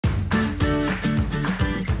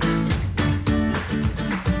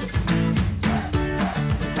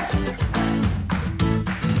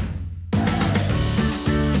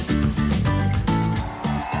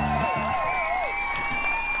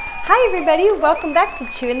Hi everybody, welcome back to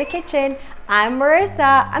Chu in the Kitchen. I'm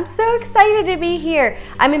Marissa. I'm so excited to be here.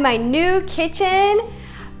 I'm in my new kitchen.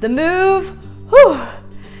 The move, whew,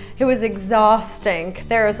 it was exhausting.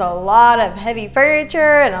 There was a lot of heavy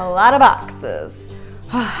furniture and a lot of boxes.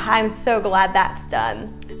 I'm so glad that's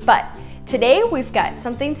done. But today we've got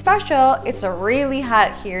something special. It's really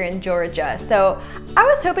hot here in Georgia, so I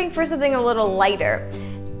was hoping for something a little lighter.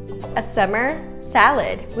 A summer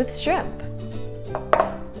salad with shrimp.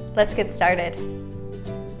 Let's get started.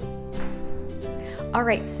 All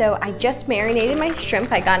right, so I just marinated my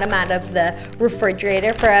shrimp. I got them out of the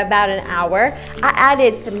refrigerator for about an hour. I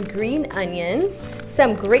added some green onions,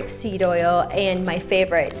 some grapeseed oil, and my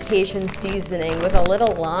favorite Cajun seasoning with a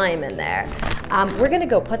little lime in there. We're gonna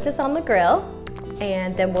go put this on the grill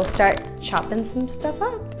and then we'll start chopping some stuff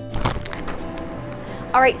up.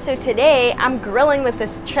 All right, so today I'm grilling with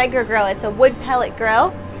this Traeger Grill. It's a wood pellet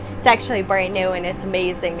grill. It's actually brand new and it's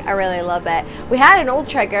amazing. I really love it. We had an old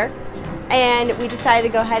Traeger and we decided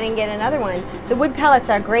to go ahead and get another one. The wood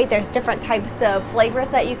pellets are great. There's different types of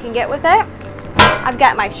flavors that you can get with it. I've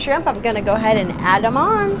got my shrimp. I'm gonna go ahead and add them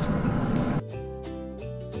on.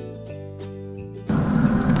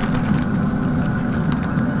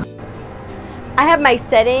 I have my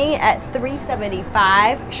setting at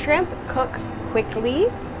 375. Shrimp cook quickly,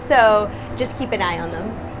 so just keep an eye on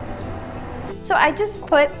them. So I just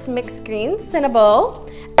put some mixed greens in a bowl,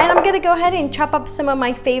 and I'm gonna go ahead and chop up some of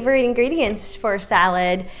my favorite ingredients for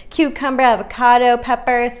salad. Cucumber, avocado,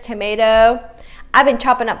 peppers, tomato. I've been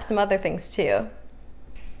chopping up some other things too.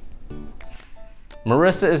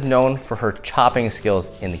 Marissa is known for her chopping skills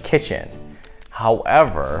in the kitchen.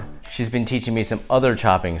 However, she's been teaching me some other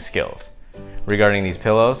chopping skills. Regarding these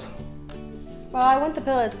pillows? Well, I want the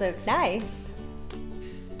pillows to look nice.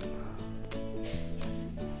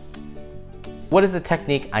 What is the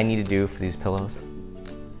technique I need to do for these pillows?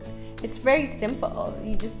 It's very simple.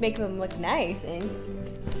 You just make them look nice and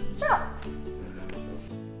chop.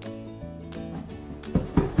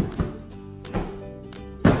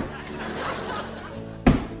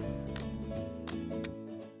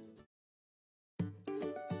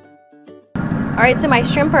 All right, so my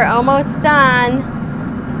shrimp are almost done.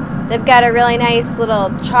 They've got a really nice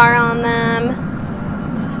little char on them.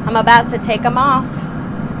 I'm about to take them off.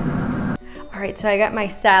 All right, so I got my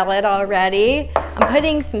salad all ready. I'm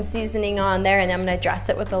putting some seasoning on there and I'm gonna dress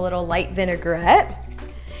it with a little light vinaigrette.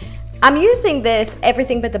 I'm using this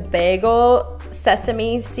everything but the bagel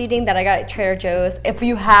sesame seeding that I got at Trader Joe's. If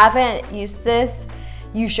you haven't used this,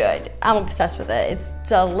 you should. I'm obsessed with it. It's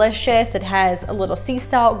delicious. It has a little sea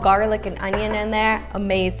salt, garlic, and onion in there.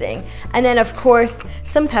 Amazing. And then of course,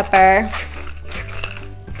 some pepper.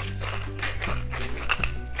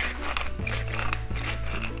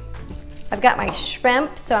 I've got my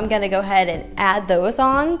shrimp, so I'm gonna go ahead and add those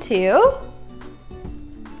on too.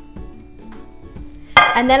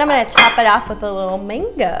 And then I'm gonna top it off with a little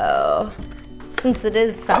mango, since it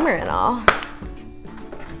is summer and all.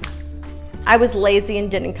 I was lazy and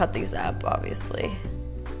didn't cut these up, obviously.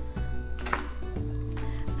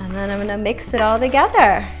 And then I'm gonna mix it all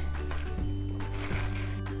together.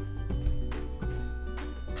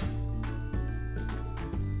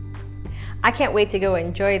 I can't wait to go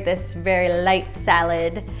enjoy this very light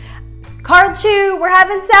salad. Carl Chu, we're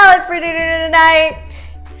having salad for dinner tonight.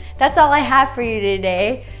 That's all I have for you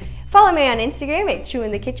today. Follow me on Instagram at Chu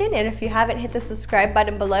in the Kitchen, and if you haven't hit the subscribe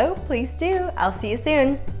button below, please do. I'll see you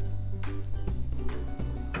soon.